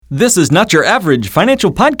This is Not Your Average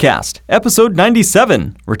Financial Podcast, Episode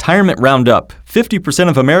 97, Retirement Roundup. 50%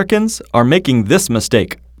 of Americans are making this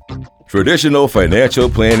mistake. Traditional financial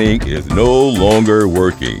planning is no longer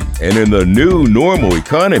working. And in the new normal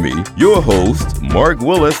economy, your hosts, Mark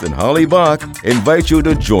Willis and Holly Bach, invite you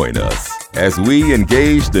to join us as we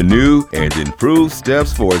engage the new and improved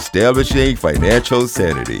steps for establishing financial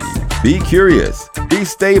sanity. Be curious, be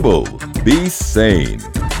stable, be sane.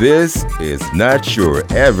 This is Not Your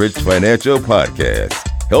Average Financial Podcast,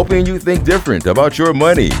 helping you think different about your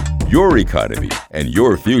money, your economy, and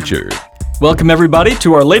your future. Welcome, everybody,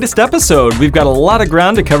 to our latest episode. We've got a lot of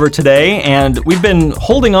ground to cover today, and we've been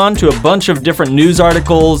holding on to a bunch of different news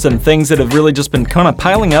articles and things that have really just been kind of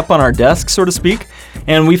piling up on our desk, so to speak.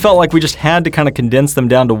 And we felt like we just had to kind of condense them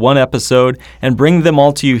down to one episode and bring them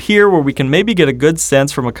all to you here where we can maybe get a good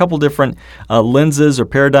sense from a couple different lenses or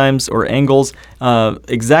paradigms or angles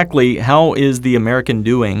exactly how is the American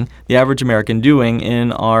doing, the average American doing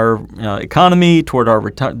in our economy, toward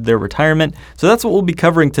their retirement. So that's what we'll be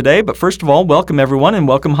covering today. But first of all, welcome everyone and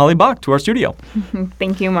welcome Holly Bach to our studio.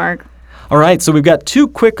 Thank you, Mark. All right, so we've got two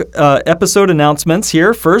quick episode announcements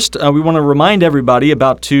here. First, we want to remind everybody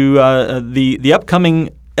about the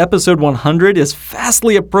upcoming episode 100 is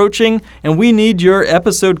fastly approaching, and we need your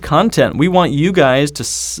episode content. We want you guys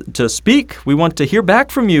to speak. We want to hear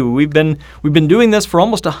back from you. We've been doing this for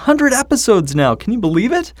almost 100 episodes now. Can you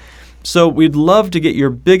believe it? So we'd love to get your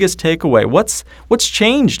biggest takeaway. What's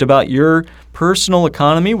changed about your personal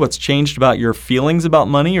economy? What's changed about your feelings about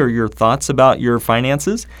money or your thoughts about your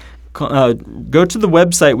finances? Go to the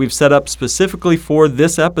website we've set up specifically for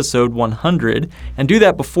this episode 100 and do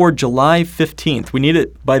that before July 15th. We need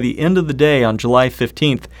it by the end of the day on July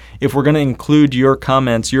 15th if we're going to include your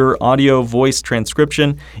comments, your audio voice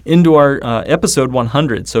transcription into our episode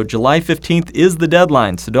 100. So July 15th is the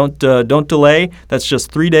deadline, so don't delay. That's just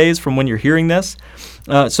 3 days from when you're hearing this.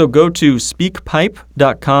 So go to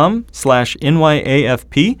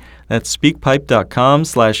speakpipe.com/NYAFP. That's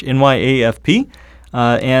speakpipe.com/NYAFP.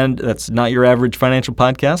 And that's Not Your Average Financial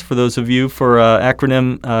Podcast for those of you for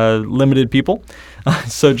acronym limited people.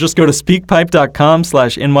 So just go to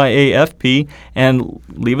speakpipe.com/NYAFP and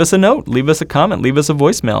leave us a note, leave us a comment, leave us a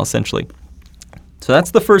voicemail, essentially. So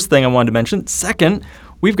that's the first thing I wanted to mention. Second,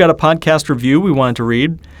 we've got a podcast review we wanted to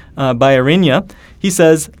read by Arinya. He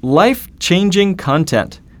says, life-changing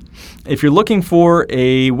content. If you're looking for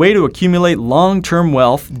a way to accumulate long-term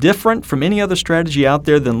wealth different from any other strategy out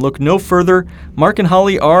there, then look no further. Mark and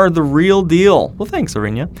Holly are the real deal. Well, thanks,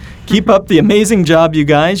 Arinya. Keep up the amazing job, you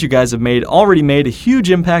guys. You guys have already made a huge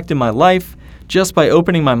impact in my life just by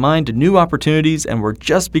opening my mind to new opportunities, and we're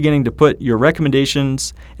just beginning to put your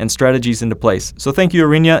recommendations and strategies into place. So thank you,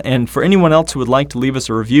 Arinya. And for anyone else who would like to leave us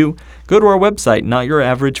a review, go to our website,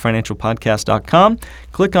 notyouraverageFinancialPodcast.com.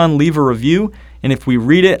 Click on Leave a Review. And if we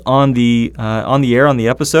read it on the air on the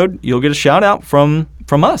episode, you'll get a shout out from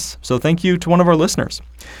us. So thank you to one of our listeners.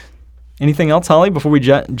 Anything else, Holly, before we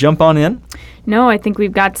jump on in? No, I think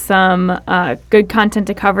we've got some good content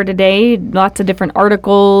to cover today. Lots of different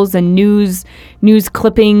articles and news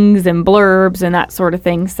clippings and blurbs and that sort of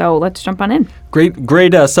thing. So let's jump on in.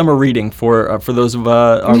 Great summer reading for those of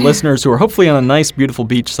our listeners who are hopefully on a nice, beautiful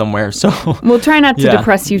beach somewhere. So we'll try not to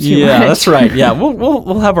depress you too much. Yeah, that's right. Yeah,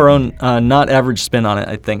 we'll have our own not average spin on it,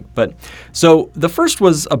 I think. But so the first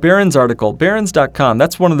was a Barron's article, Barron's.com.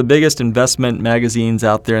 That's one of the biggest investment magazines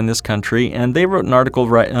out there in this country, and they wrote an article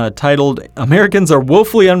titled "Americans are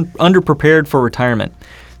woefully underprepared for retirement."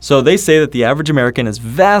 So they say that the average American is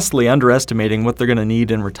vastly underestimating what they're going to need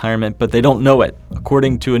in retirement, but they don't know it.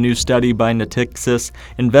 According to a new study by Natixis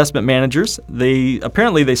Investment Managers, they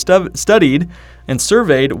studied and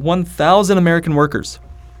surveyed 1,000 American workers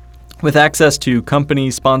with access to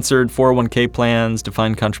company-sponsored 401k plans,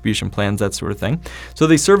 defined contribution plans, that sort of thing. So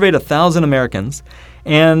they surveyed 1,000 Americans,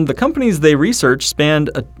 and the companies they researched spanned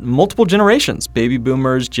multiple generations, baby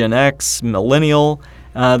boomers, Gen X, millennial.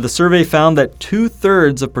 The survey found that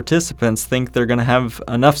 2/3 of participants think they're going to have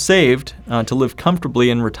enough saved to live comfortably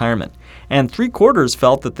in retirement, and 3/4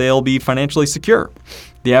 felt that they'll be financially secure.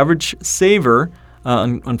 The average saver,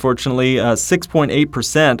 unfortunately,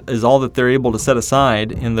 6.8% is all that they're able to set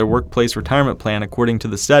aside in their workplace retirement plan, according to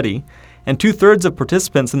the study. And 2/3 of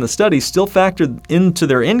participants in the study still factored into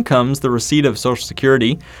their incomes the receipt of Social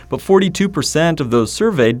Security, but 42% of those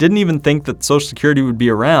surveyed didn't even think that Social Security would be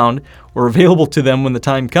around or available to them when the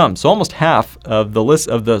time comes. So almost half of the list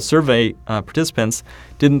of the survey participants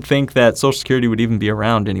didn't think that Social Security would even be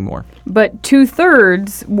around anymore. But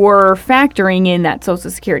 2/3 were factoring in that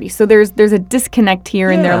Social Security. So there's a disconnect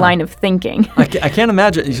here in their line of thinking. I can't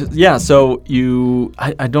imagine. Yeah, so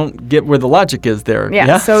I don't get where the logic is there.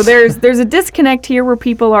 Yeah, so there's a disconnect here where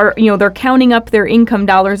people are, they're counting up their income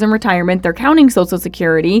dollars in retirement. They're counting Social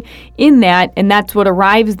Security in that, and that's what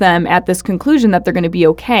arrives them at this conclusion that they're going to be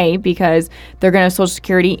okay because they're going to have Social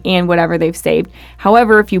Security and whatever they've saved.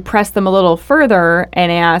 However, if you press them a little further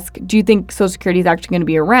and ask, do you think Social Security is actually going to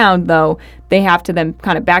be around, though, they have to then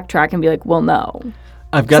kind of backtrack and be like, well, no.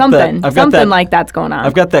 I've got something like that's going on.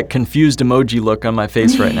 I've got that confused emoji look on my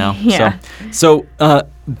face right now. Yeah. So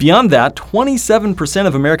beyond that, 27%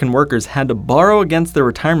 of American workers had to borrow against their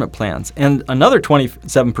retirement plans, and another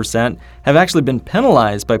 27% have actually been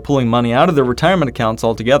penalized by pulling money out of their retirement accounts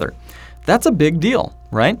altogether. That's a big deal,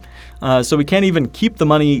 right? So we can't even keep the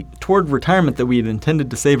money toward retirement that we had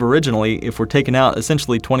intended to save originally if we're taking out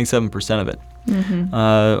essentially 27% of it. Mm-hmm.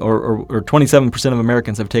 Or 27% of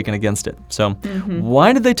Americans have taken against it. So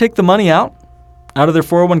why did they take the money out of their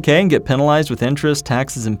 401k and get penalized with interest,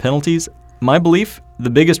 taxes, and penalties? My belief,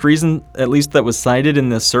 the biggest reason, at least that was cited in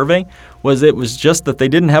this survey, was it was just that they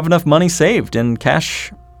didn't have enough money saved in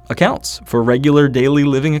cash accounts for regular daily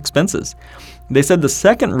living expenses. They said the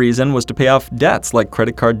second reason was to pay off debts like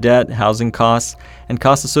credit card debt, housing costs, and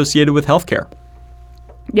costs associated with healthcare.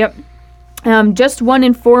 Yep. Just 1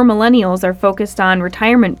 in 4 millennials are focused on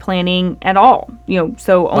retirement planning at all.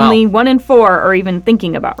 So only 1 in 4 are even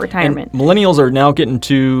thinking about retirement. And millennials are now getting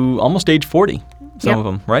to almost age 40. Some of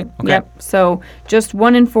them, right? Okay. Yep. So just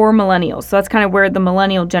 1 in 4 millennials. So that's kind of where the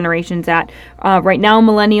millennial generation's at. Right now,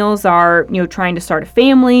 millennials are, trying to start a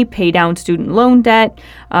family, pay down student loan debt.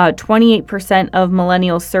 28% of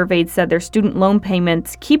millennials surveyed said their student loan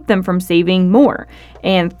payments keep them from saving more.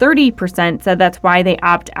 And 30% said that's why they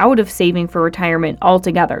opt out of saving for retirement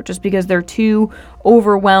altogether, just because they're too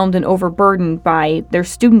overwhelmed and overburdened by their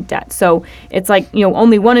student debt. So it's like,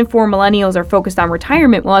 only 1 in 4 millennials are focused on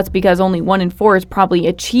retirement. Well, that's because only 1 in 4 has probably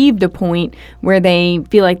achieved a point where they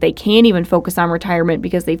feel like they can't even focus on retirement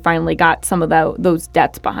because they finally got some of those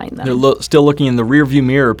debts behind them. They're still looking in the rearview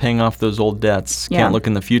mirror, paying off those old debts. Can't look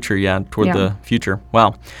in the future yet, toward the future.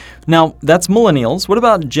 Wow. Now, that's millennials. What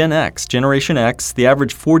about Gen X, Generation X? The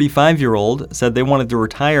average 45-year-old said they wanted to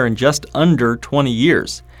retire in just under 20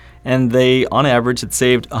 years. And they, on average, had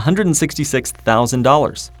saved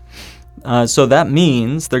 $166,000. So that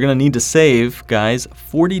means they're going to need to save, guys,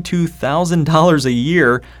 $42,000 a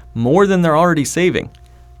year more than they're already saving,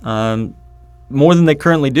 more than they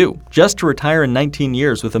currently do, just to retire in 19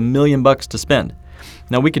 years with $1 million to spend.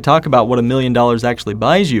 Now, we could talk about what $1 million actually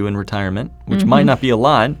buys you in retirement, which might not be a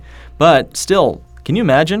lot, but still, can you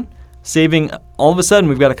imagine saving? All of a sudden,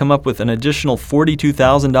 we've got to come up with an additional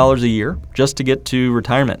 $42,000 a year just to get to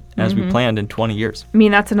retirement as we planned in 20 years. I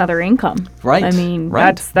mean, that's another income. Right. I mean,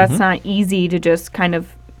 that's not easy to just kind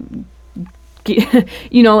of,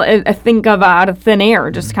 think of out of thin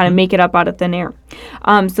air, just kind of make it up out of thin air.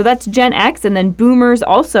 So that's Gen X, and then boomers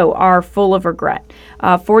also are full of regret.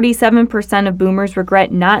 47% of boomers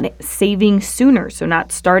regret not saving sooner, so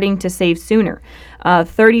not starting to save sooner.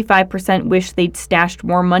 35% wish they'd stashed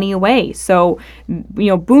more money away. So,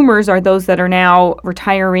 boomers are those that are now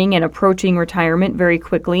retiring and approaching retirement very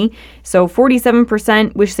quickly. So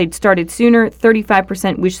 47% wish they'd started sooner,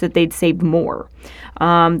 35% wish that they'd saved more.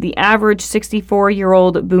 The average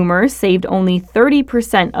 64-year-old boomer saved only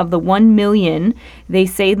 30% of the $1 million they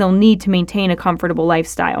say they'll need to maintain a comfortable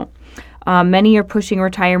lifestyle. Many are pushing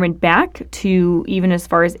retirement back to even as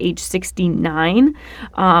far as age 69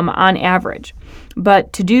 on average.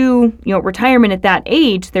 But to do retirement at that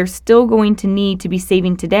age, they're still going to need to be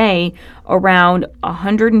saving today around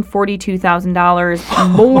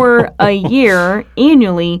 $142,000 more a year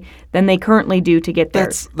annually than they currently do to get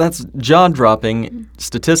there. That's jaw-dropping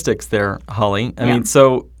statistics there, Holly. I mean,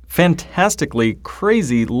 so fantastically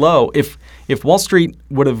crazy low. If Wall Street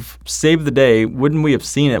would have saved the day, wouldn't we have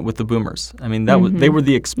seen it with the boomers? I mean, that was, they were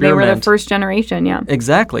the experiment. They were the first generation, yeah.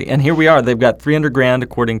 Exactly. And here we are. They've got $300,000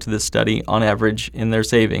 according to this study on average in their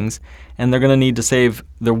savings, and they're going to need to save.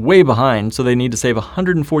 They're way behind, so they need to save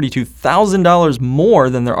 $142,000 more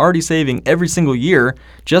than they're already saving every single year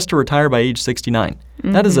just to retire by age 69.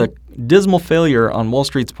 That is a dismal failure on Wall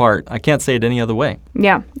Street's part. I can't say it any other way.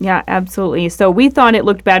 Yeah, absolutely. So we thought it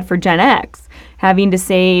looked bad for Gen X, having to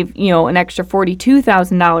save, an extra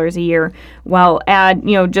 $42,000 a year, well, add,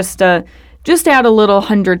 just add a little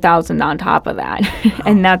 100,000 on top of that.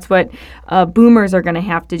 And that's what boomers are going to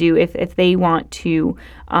have to do if they want to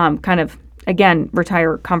again,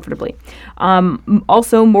 retire comfortably.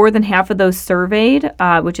 Also, more than half of those surveyed,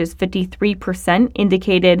 which is 53%,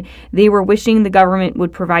 indicated they were wishing the government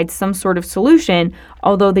would provide some sort of solution,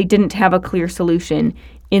 although they didn't have a clear solution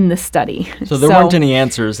in the study. So there weren't any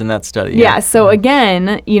answers in that study. Yeah. So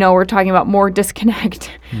again, we're talking about more disconnect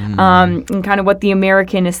and kind of what the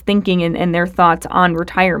American is thinking and their thoughts on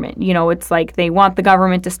retirement. It's like they want the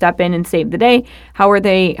government to step in and save the day. However,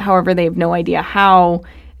 they have no idea how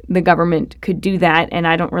the government could do that, and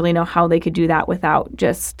I don't really know how they could do that without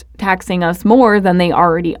just taxing us more than they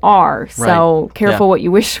already are. So careful what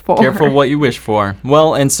you wish for. Careful what you wish for.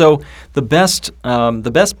 Well, and so the best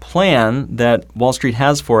plan that Wall Street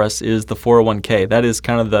has for us is the 401k. That is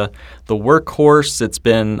kind of the workhorse. It's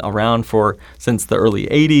been around since the early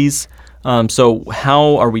 80s. So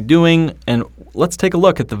how are we doing? And let's take a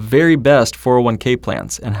look at the very best 401k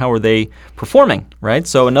plans and how are they performing, right?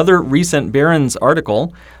 So another recent Barron's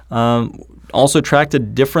article also tracked a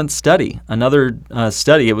different study, another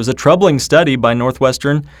study. It was a troubling study by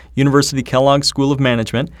Northwestern University Kellogg School of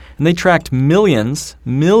Management, and they tracked millions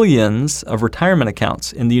of retirement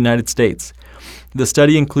accounts in the United States. The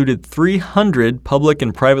study included 300 public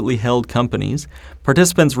and privately held companies.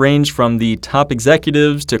 Participants ranged from the top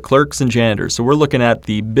executives to clerks and janitors. So we're looking at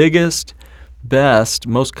the biggest, best,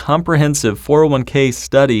 most comprehensive 401k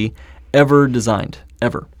study ever designed,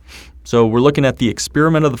 ever. So we're looking at the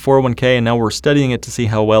experiment of the 401k, and now we're studying it to see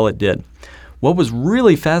how well it did. What was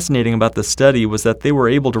really fascinating about the study was that they were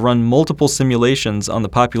able to run multiple simulations on the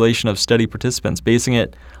population of study participants, basing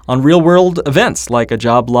it on real-world events like a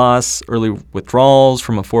job loss, early withdrawals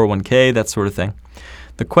from a 401k, that sort of thing.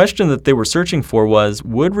 The question that they were searching for was,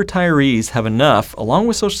 would retirees have enough, along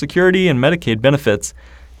with Social Security and Medicaid benefits,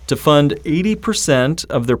 to fund 80%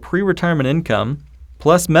 of their pre-retirement income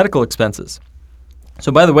plus medical expenses?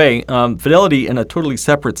 So by the way, Fidelity, in a totally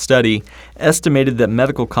separate study, estimated that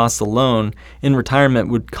medical costs alone in retirement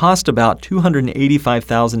would cost about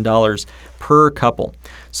 $285,000 per couple.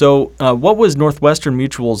 So what was Northwestern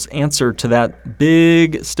Mutual's answer to that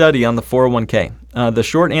big study on the 401k? The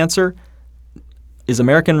short answer, is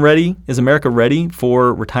America ready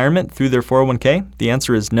for retirement through their 401k? The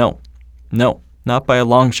answer is no. No, not by a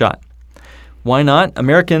long shot. Why not?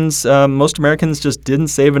 Most Americans just didn't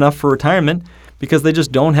save enough for retirement because they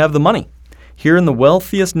just don't have the money. Here in the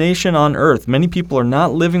wealthiest nation on earth, many people are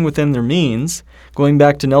not living within their means. Going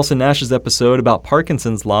back to Nelson Nash's episode about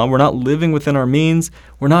Parkinson's law, we're not living within our means.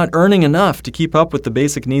 We're not earning enough to keep up with the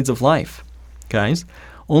basic needs of life. Guys,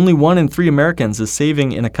 only 1 in 3 Americans is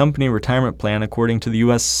saving in a company retirement plan according to the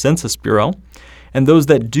U.S. Census Bureau. And those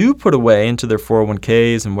that do put away into their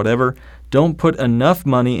 401ks and whatever don't put enough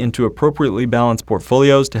money into appropriately balanced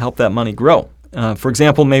portfolios to help that money grow. For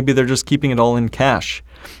example, maybe they're just keeping it all in cash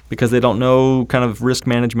because they don't know kind of risk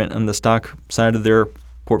management on the stock side of their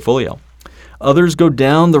portfolio. Others go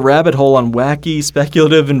down the rabbit hole on wacky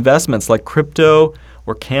speculative investments like crypto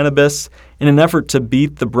or cannabis in an effort to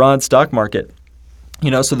beat the broad stock market.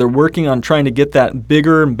 So they're working on trying to get that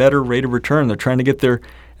bigger and better rate of return. They're trying to get their,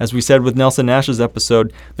 as we said with Nelson Nash's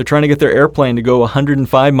episode, they're trying to get their airplane to go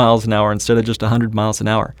 105 miles an hour instead of just 100 miles an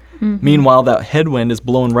hour. Mm-hmm. Meanwhile, that headwind is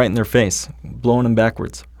blowing right in their face, blowing them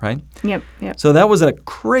backwards, right? Yep. So that was a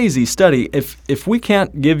crazy study. If we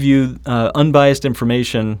can't give you unbiased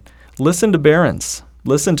information, listen to Barron's.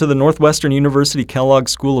 Listen to the Northwestern University Kellogg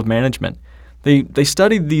School of Management. They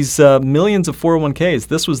studied these millions of 401ks.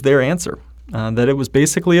 This was their answer, that it was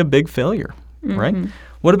basically a big failure, right?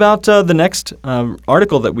 What about the next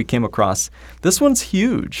article that we came across? This one's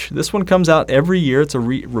huge. This one comes out every year. It's a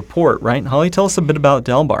report, right? Holly, tell us a bit about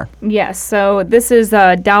Dalbar. Yes. So this is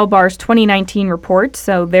Dalbar's 2019 report,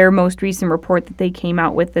 so their most recent report that they came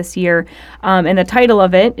out with this year. And the title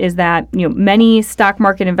of it is that many stock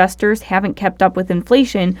market investors haven't kept up with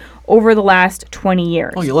inflation over the last 20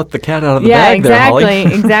 years. Oh, you let the cat out of the bag there, Holly. Yeah,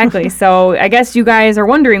 exactly. So I guess you guys are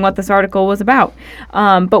wondering what this article was about.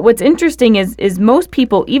 But what's interesting is most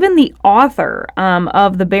people, even the author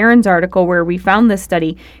of the Barron's article where we found this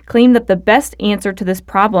study, claimed that the best answer to this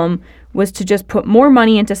problem was to just put more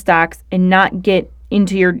money into stocks and not get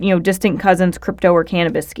into your distant cousin's crypto or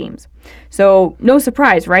cannabis schemes. So no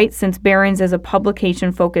surprise, right? Since Barron's is a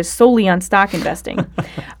publication focused solely on stock investing.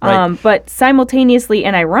 Right. But simultaneously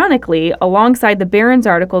and ironically, alongside the Barron's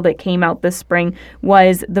article that came out this spring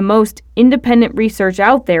was the most independent research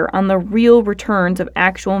out there on the real returns of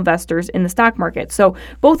actual investors in the stock market. So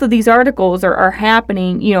both of these articles are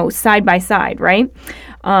happening, side by side, right?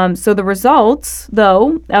 So the results,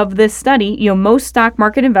 though, of this study, most stock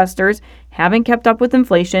market investors haven't kept up with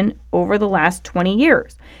inflation over the last 20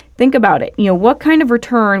 years. Think about it. What kind of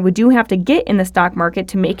return would you have to get in the stock market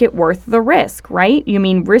to make it worth the risk, right?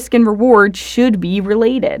 Risk and reward should be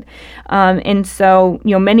related. And so,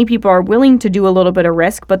 many people are willing to do a little bit of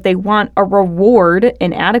risk, but they want a reward,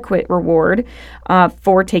 an adequate reward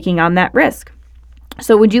for taking on that risk.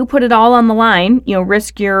 So would you put it all on the line,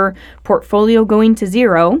 risk your portfolio going to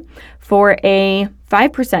zero for a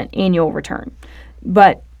 5% annual return?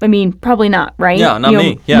 But probably not, right? Yeah, not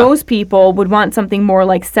me. Yeah. Most people would want something more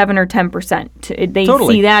like 7 or 10%. They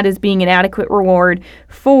Totally. see that as being an adequate reward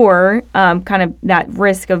for kind of that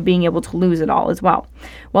risk of being able to lose it all as well.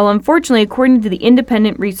 Well, unfortunately, according to the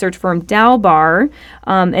independent research firm Dalbar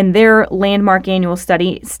and their landmark annual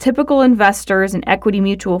study, typical investors in equity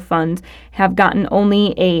mutual funds have gotten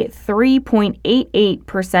only a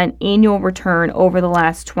 3.88% annual return over the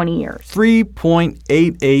last 20 years.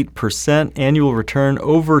 3.88% annual return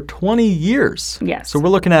over 20 years. Yes. So we're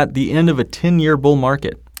looking at the end of a 10-year bull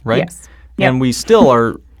market, right? Yes. Yep. And we still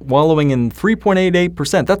are wallowing in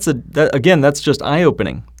 3.88%. That's just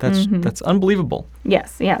eye-opening. That's unbelievable.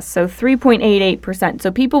 Yes. So 3.88%. So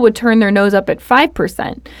people would turn their nose up at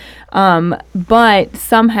 5%, but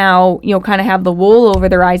somehow, kind of have the wool over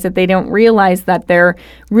their eyes that they don't realize that they're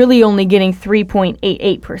really only getting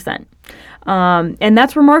 3.88%. And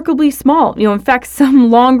that's remarkably small. In fact, some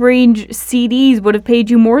long-range CDs would have paid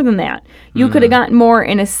you more than that. You could have gotten more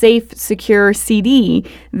in a safe, secure CD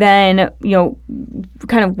than,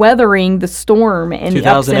 kind of weathering the storm and the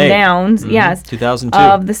ups and downs, 2002.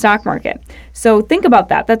 of the stock market. So think about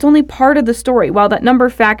that. That's only part of the story. While that number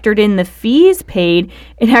factored in the fees paid,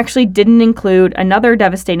 it actually didn't include another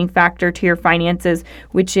devastating factor to your finances,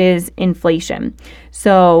 which is inflation.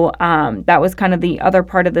 So that was kind of the other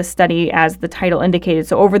part of the study, as the title indicated.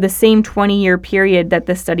 So over the same 20-year period that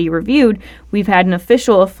this study reviewed, we've had an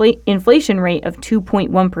official inflation rate of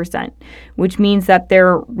 2.1%, which means that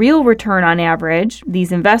their real return on average,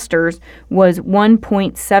 these investors, was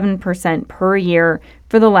 1.7% per year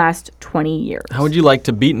for the last 20 years. How would you like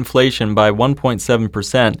to beat inflation by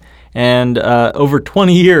 1.7% and over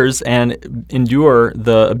 20 years and endure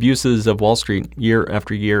the abuses of Wall Street year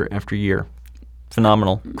after year after year?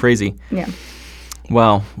 Phenomenal. Crazy. Yeah.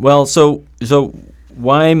 Wow. Well, so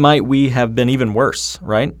why might we have been even worse,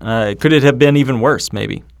 right? Could it have been even worse,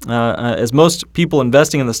 maybe? As most people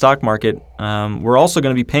investing in the stock market, we're also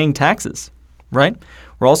going to be paying taxes, right?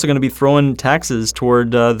 We're also going to be throwing taxes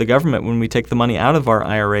toward the government when we take the money out of our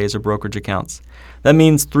IRAs or brokerage accounts. That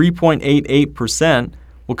means 3.88%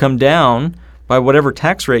 will come down by whatever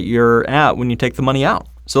tax rate you're at when you take the money out.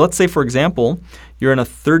 So let's say, for example, you're in a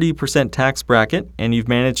 30% tax bracket and you've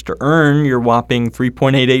managed to earn your whopping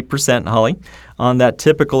 3.88%, Holly, on that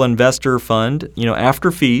typical investor fund,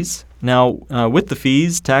 after fees. Now, with the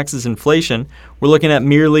fees, taxes, inflation, we're looking at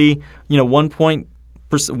merely,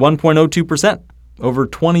 1.02% over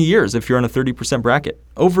 20 years if you're in a 30% bracket.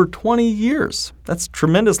 Over 20 years. That's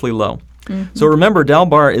tremendously low. Mm-hmm. So remember,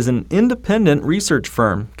 Dalbar is an independent research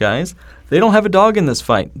firm, guys. They don't have a dog in this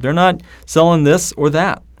fight. They're not selling this or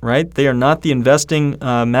that, right? They are not the investing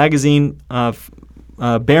magazine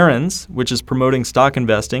Barron's, which is promoting stock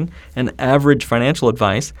investing and average financial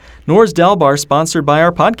advice, nor is Dalbar sponsored by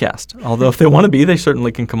our podcast. Although if they want to be, they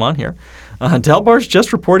certainly can come on here. Dalbar is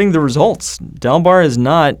just reporting the results. Dalbar is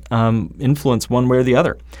not influenced one way or the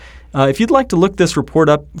other. If you'd like to look this report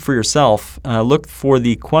up for yourself, look for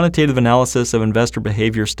the Quantitative Analysis of Investor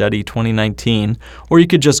Behavior Study 2019, or you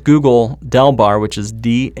could just Google Dalbar, which is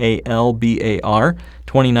DALBAR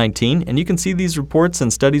 2019, and you can see these reports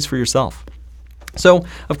and studies for yourself. So,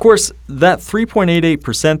 of course, that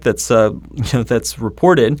 3.88% that's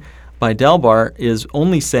reported by Dalbar is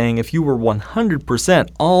only saying if you were 100%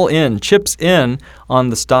 all in, chips in on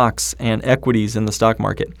the stocks and equities in the stock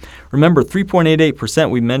market. Remember, 3.88%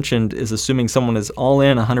 we mentioned is assuming someone is all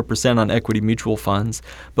in 100% on equity mutual funds,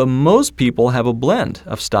 but most people have a blend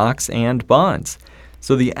of stocks and bonds.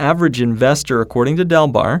 So the average investor, according to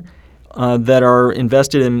Dalbar, that are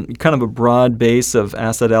invested in kind of a broad base of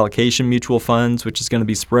asset allocation mutual funds, which is going to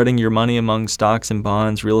be spreading your money among stocks and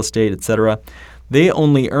bonds, real estate, etc., they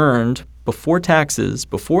only earned, before taxes,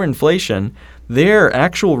 before inflation, their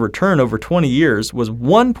actual return over 20 years was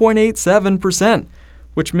 1.87%,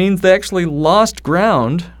 which means they actually lost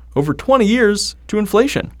ground over 20 years to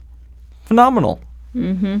inflation. Phenomenal.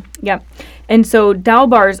 Yep. And so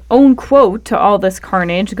Dalbar's own quote to all this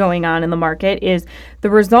carnage going on in the market is, "The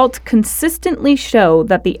results consistently show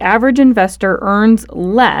that the average investor earns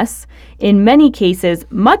less, in many cases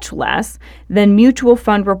much less, than mutual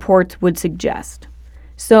fund reports would suggest."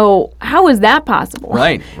 So how is that possible?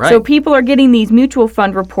 Right. So people are getting these mutual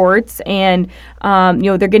fund reports, and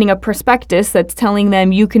they're getting a prospectus that's telling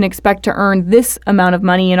them you can expect to earn this amount of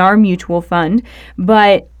money in our mutual fund,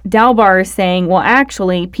 but Dalbar is saying, well,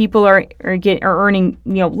 actually, people are earning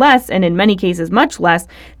less, and in many cases much less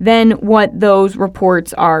than what those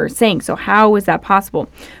reports are saying. So how is that possible?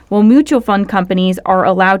 Well, mutual fund companies are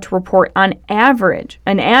allowed to report on average,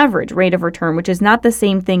 an average rate of return, which is not the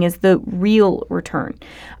same thing as the real return.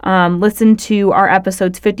 Listen to our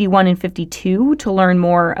episodes 51 and 52 to learn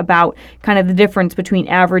more about kind of the difference between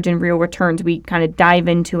average and real returns. We kind of dive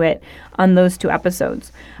into it on those 2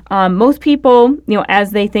 episodes. Most people,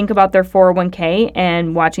 as they think about their 401k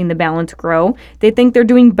and watching the balance grow, they think they're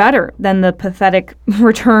doing better than the pathetic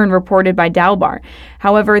return reported by Dalbar.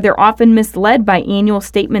 However, they're often misled by annual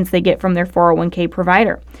statements they get from their 401k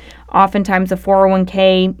provider. Oftentimes, the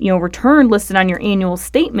 401k return listed on your annual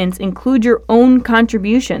statements include your own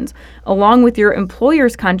contributions, along with your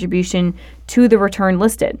employer's contribution to the return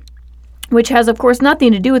listed, which has, of course,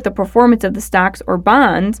 nothing to do with the performance of the stocks or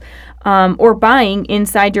bonds or buying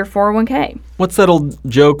inside your 401k. What's that old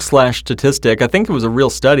joke / statistic? I think it was a real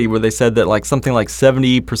study where they said that something like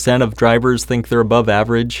 70% of drivers think they're above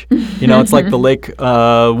average. It's like the Lake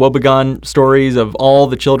Wobegon stories of all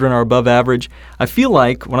the children are above average. I feel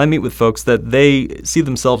like when I meet with folks that they see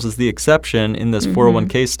themselves as the exception in this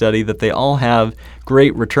 401k study, that they all have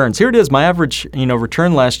great returns. Here it is. My average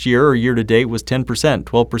return last year or year to date was 10%,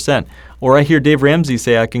 12%. Or I hear Dave Ramsey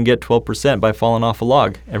say I can get 12% by falling off a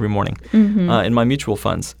log every morning in my mutual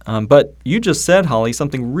funds. But you just said, Holly,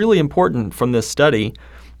 something really important from this study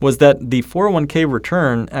was that the 401k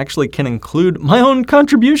return actually can include my own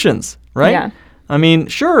contributions, right? Yeah. I mean,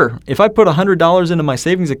 sure, if I put $100 into my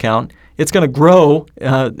savings account, it's going to grow.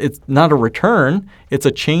 It's not a return. It's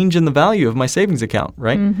a change in the value of my savings account,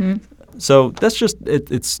 right? So that's just,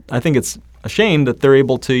 I think it's a shame that they're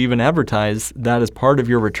able to even advertise that as part of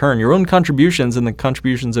your return. Your own contributions and the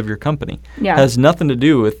contributions of your company has nothing to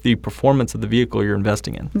do with the performance of the vehicle you're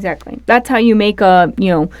investing in. Exactly. That's how you make a,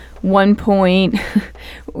 1 point,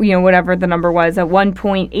 whatever the number was, a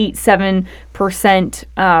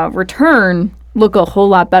 1.87% return look a whole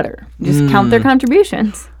lot better. Just count their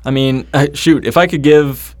contributions. I mean, shoot, if I could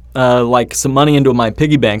give some money into my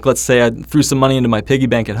piggy bank, let's say I threw some money into my piggy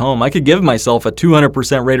bank at home, I could give myself a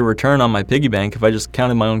 200% rate of return on my piggy bank if I just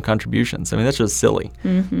counted my own contributions. I mean, that's just silly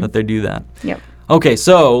that they do that. Yep. Okay,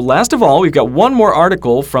 so last of all, we've got one more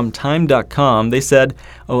article from Time.com. They said,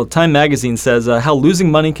 Time Magazine says, how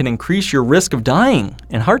losing money can increase your risk of dying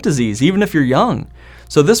and heart disease, even if you're young.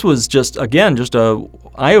 So this was just a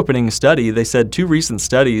eye-opening study. They said 2 recent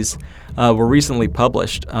studies were recently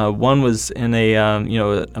published. One was in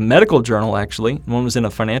a medical journal, actually. One was in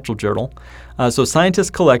a financial journal. So scientists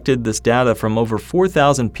collected this data from over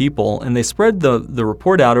 4,000 people, and they spread the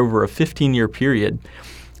report out over a 15-year period.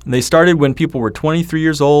 They started when people were 23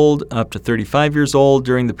 years old up to 35 years old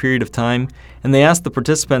during the period of time, and they asked the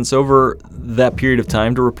participants over that period of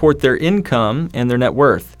time to report their income and their net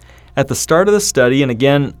worth. At the start of the study, and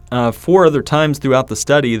again, 4 other times throughout the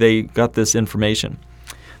study, they got this information.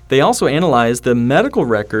 They also analyzed the medical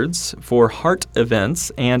records for heart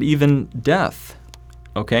events and even death,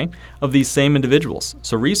 of these same individuals.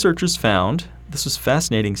 So researchers found, this was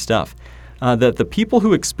fascinating stuff, that the people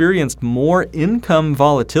who experienced more income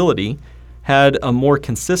volatility had a more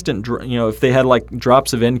consistent, if they had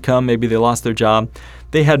drops of income, maybe they lost their job,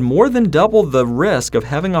 they had more than double the risk of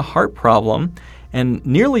having a heart problem and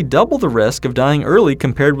nearly double the risk of dying early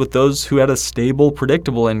compared with those who had a stable,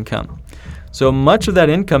 predictable income. So much of that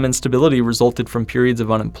income instability resulted from periods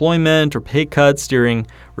of unemployment or pay cuts during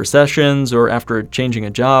recessions or after changing a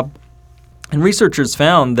job. And researchers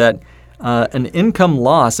found that an income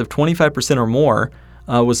loss of 25% or more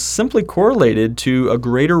was simply correlated to a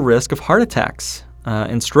greater risk of heart attacks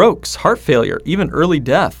and strokes, heart failure, even early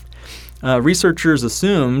death. Researchers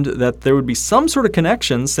assumed that there would be some sort of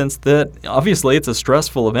connection since that obviously it's a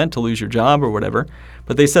stressful event to lose your job or whatever,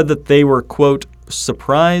 but they said that they were, quote,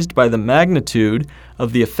 surprised by the magnitude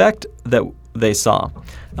of the effect that they saw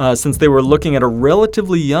since they were looking at a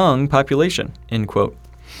relatively young population, end quote.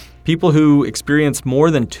 People who experienced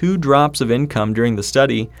more than 2 drops of income during the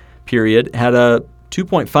study period had a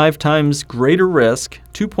 2.5 times greater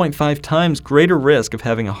risk of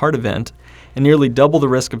having a heart event, and nearly double the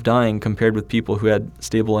risk of dying compared with people who had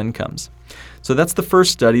stable incomes. So that's the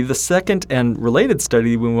first study. The second and related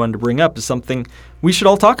study we wanted to bring up is something we should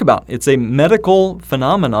all talk about. It's a medical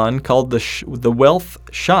phenomenon called the wealth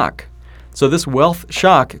shock. So this wealth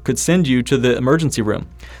shock could send you to the emergency room.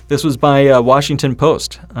 This was by Washington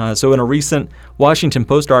Post. So in a recent Washington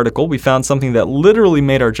Post article, we found something that literally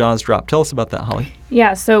made our jaws drop. Tell us about that, Holly.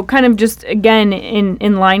 Yeah, so kind of just, again,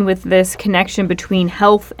 in line with this connection between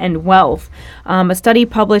health and wealth, a study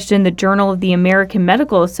published in the Journal of the American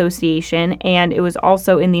Medical Association, and it was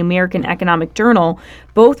also in the American Economic Journal,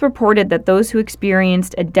 both reported that those who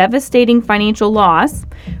experienced a devastating financial loss,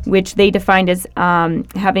 which they defined as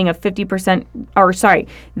having a 50%,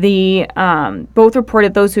 both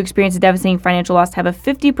reported those who experienced a devastating financial loss have a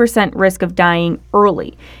 50% risk of dying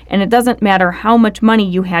early. And it doesn't matter how much money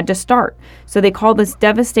you had to start. So they call this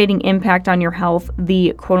devastating impact on your health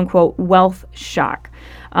the quote-unquote wealth shock.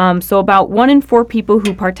 So about 1 in 4 people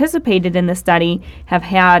who participated in the study have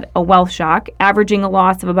had a wealth shock, averaging a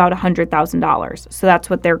loss of about $100,000. So that's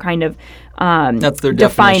what they're kind of that's their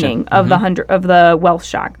defining of the wealth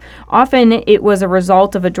shock. Often it was a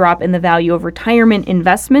result of a drop in the value of retirement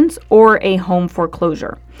investments or a home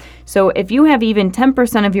foreclosure. So if you have even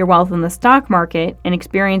 10% of your wealth in the stock market and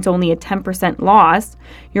experience only a 10% loss,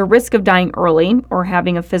 your risk of dying early or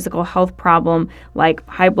having a physical health problem like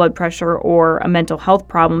high blood pressure or a mental health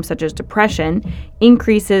problem such as depression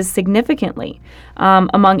increases significantly.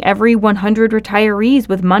 Among every 100 retirees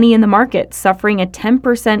with money in the market suffering a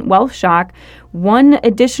 10% wealth shock, 1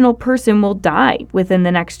 additional person will die within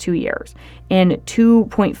the next 2 years, and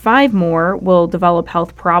 2.5 more will develop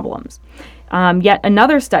health problems. Yet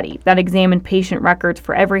another study that examined patient records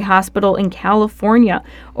for every hospital in California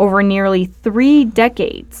over nearly 3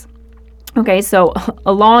 decades. Okay, so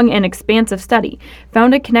a long and expansive study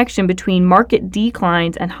found a connection between market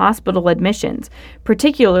declines and hospital admissions,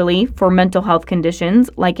 particularly for mental health conditions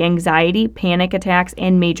like anxiety, panic attacks,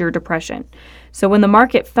 and major depression. So when the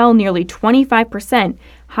market fell nearly 25%,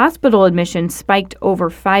 hospital admissions spiked over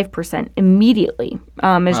 5% immediately,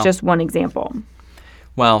 just one example.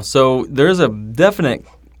 Wow. So there's a definite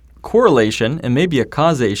correlation and maybe a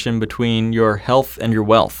causation between your health and your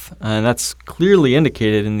wealth. And that's clearly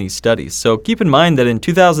indicated in these studies. So keep in mind that in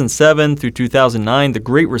 2007 through 2009, the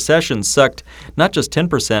Great Recession sucked not just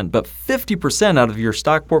 10%, but 50% out of your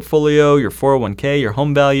stock portfolio, your 401k, your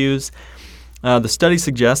home values. The study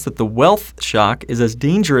suggests that the wealth shock is as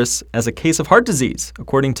dangerous as a case of heart disease,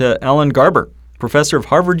 according to Alan Garber, professor of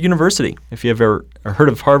Harvard University. If you've ever heard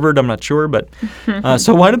of Harvard, I'm not sure. But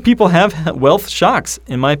so why do people have wealth shocks?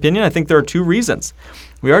 In my opinion, I think there are 2 reasons.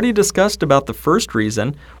 We already discussed about the first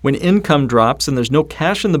reason. When income drops and there's no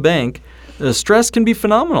cash in the bank, the stress can be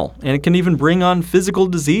phenomenal, and it can even bring on physical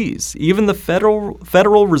disease. Even the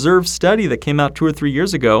Federal Reserve study that came out 2 or 3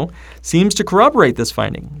 years ago seems to corroborate this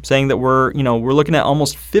finding, saying that we're looking at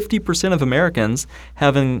almost 50% of Americans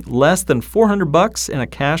having less than $400 in a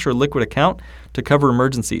cash or liquid account to cover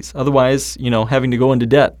emergencies. Otherwise, having to go into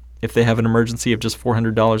debt if they have an emergency of just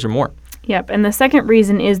 $400 or more. Yep, and the second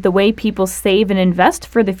reason is the way people save and invest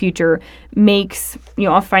for the future makes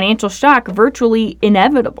a financial shock virtually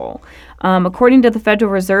inevitable. According to the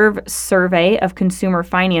Federal Reserve Survey of Consumer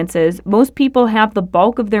Finances, most people have the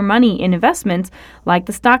bulk of their money in investments like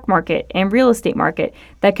the stock market and real estate market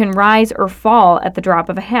that can rise or fall at the drop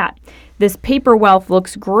of a hat. This paper wealth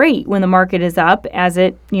looks great when the market is up, as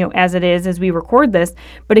it is as we record this,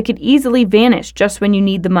 but it could easily vanish just when you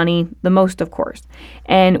need the money the most, of course.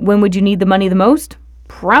 And when would you need the money the most?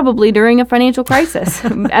 Probably during a financial crisis,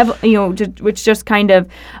 which just kind of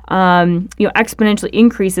exponentially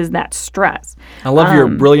increases that stress. I love your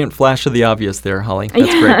brilliant flash of the obvious there, Holly.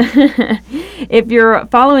 That's great. If you're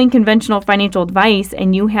following conventional financial advice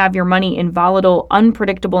and you have your money in volatile,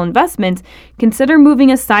 unpredictable investments, consider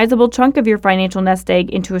moving a sizable chunk of your financial nest egg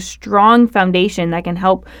into a strong foundation that can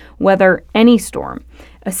help weather any storm.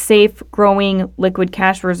 A safe, growing liquid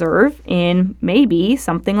cash reserve in maybe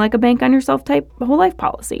something like a bank on yourself type whole life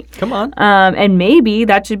policy. Come on. And maybe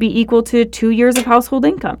that should be equal to 2 years of household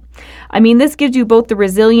income. I mean, this gives you both the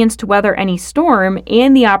resilience to weather any storm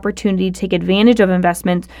and the opportunity to take advantage of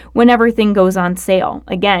investments when everything goes on sale.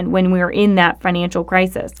 Again, when we're in that financial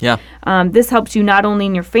crisis. Yeah. This helps you not only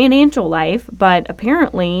in your financial life, but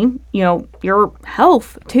apparently, your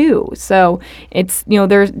health too. So it's,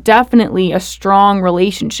 there's definitely a strong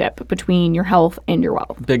relationship between your health and your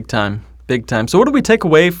wealth. Big time. Big time. So what do we take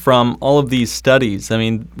away from all of these studies? I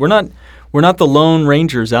mean, we're we're not the lone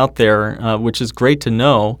rangers out there, which is great to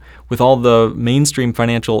know. With all the mainstream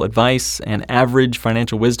financial advice and average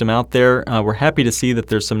financial wisdom out there, we're happy to see that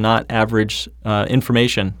there's some not average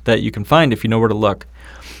information that you can find if you know where to look.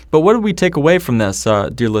 But what do we take away from this,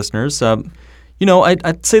 dear listeners?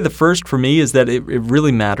 I'd say the first for me is that it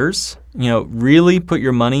really matters. Really put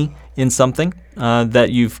your money in something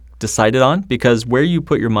that you've decided on, because where you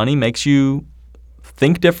put your money makes you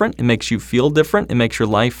think different. It makes you feel different. It makes your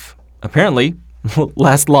life apparently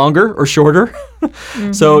last longer or shorter.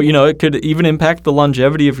 Mm-hmm. So, it could even impact the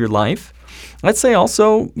longevity of your life. I'd say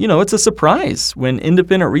also, it's a surprise when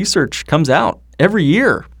independent research comes out every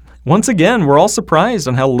year. Once again, we're all surprised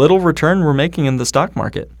on how little return we're making in the stock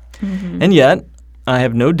market. Mm-hmm. And yet, I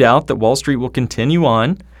have no doubt that Wall Street will continue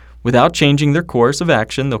on without changing their course of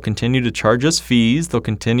action. They'll continue to charge us fees. They'll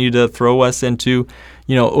continue to throw us into,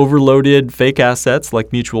 overloaded fake assets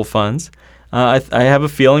like mutual funds. I have a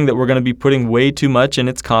feeling that we're going to be putting way too much in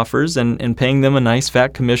its coffers and paying them a nice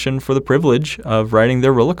fat commission for the privilege of riding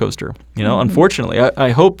their roller coaster. Unfortunately,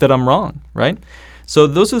 I hope that I'm wrong, right? So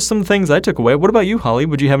those are some things I took away. What about you, Holly?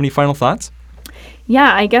 Would you have any final thoughts?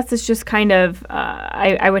 Yeah, I guess it's just kind of,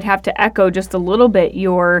 I would have to echo just a little bit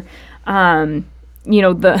your, the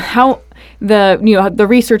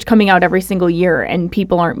research coming out every single year, and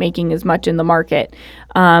people aren't making as much in the market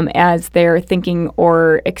as they're thinking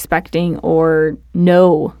or expecting or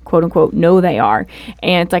quote unquote, know they are.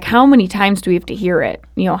 And it's like, how many times do we have to hear it?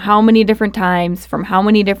 How many different times from how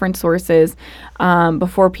many different sources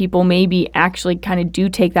before people maybe actually kind of do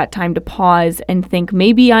take that time to pause and think,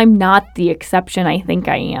 maybe I'm not the exception I think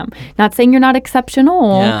I am. Not saying you're not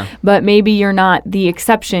exceptional, but maybe you're not the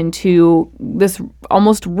exception to this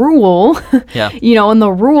almost rule. Yeah. And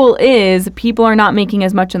the rule is people are not making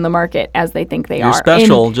as much in the market as they think they are. You're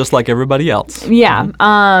special, just like everybody else. Yeah.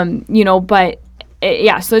 Mm-hmm.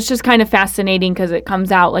 So it's just kind of fascinating because it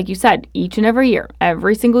comes out, like you said, each and every year.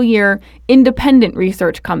 Every single year, independent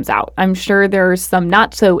research comes out. I'm sure there's some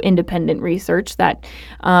not so independent research that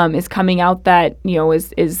is coming out that,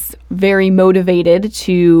 is very motivated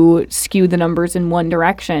to skew the numbers in one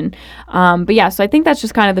direction. So I think that's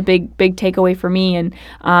just kind of the big takeaway for me. And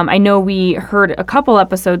I know we heard a couple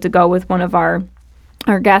episodes ago with one of our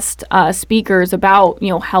guest speakers about,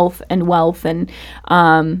 health and wealth. And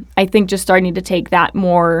I think just starting to take that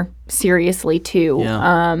more seriously too.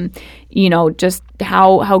 Yeah. Just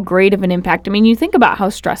how great of an impact. I mean, you think about how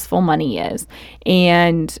stressful money is,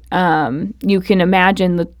 and you can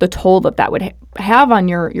imagine the toll that would have on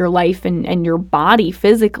your life and your body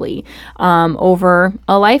physically over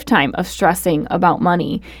a lifetime of stressing about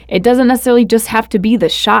money. It doesn't necessarily just have to be the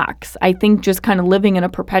shocks. I think just kind of living in a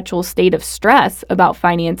perpetual state of stress about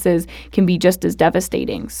finances can be just as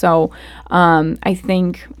devastating. So I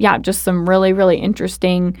think, just some really, really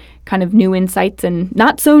interesting kind of new insights, and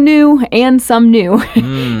not so new and some new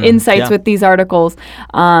insights with these articles.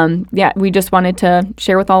 We just wanted to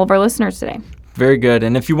share with all of our listeners today. Very good.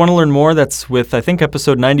 And if you want to learn more, that's with, I think,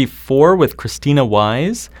 episode 94 with Christina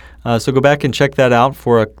Wise. So go back and check that out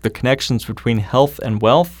for the connections between health and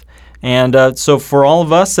wealth. And so for all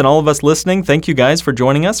of us and all of us listening, thank you guys for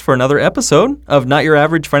joining us for another episode of Not Your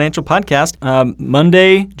Average Financial Podcast.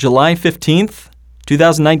 Monday, July 15th,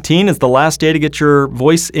 2019 is the last day to get your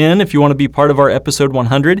voice in. If you want to be part of our episode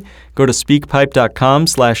 100, go to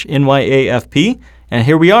speakpipe.com/NYAFP. And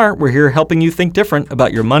here we are. We're here helping you think different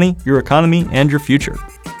about your money, your economy, and your future.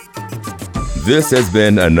 This has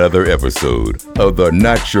been another episode of the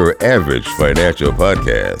Not Your Average Financial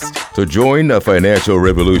Podcast. To join the financial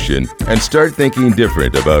revolution and start thinking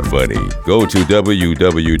different about money, go to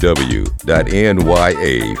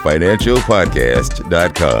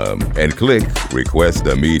www.nyafinancialpodcast.com and click Request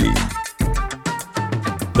a Meeting.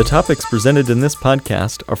 The topics presented in this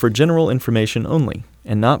podcast are for general information only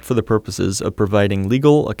and not for the purposes of providing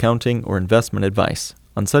legal, accounting, or investment advice.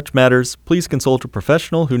 On such matters, please consult a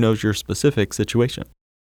professional who knows your specific situation.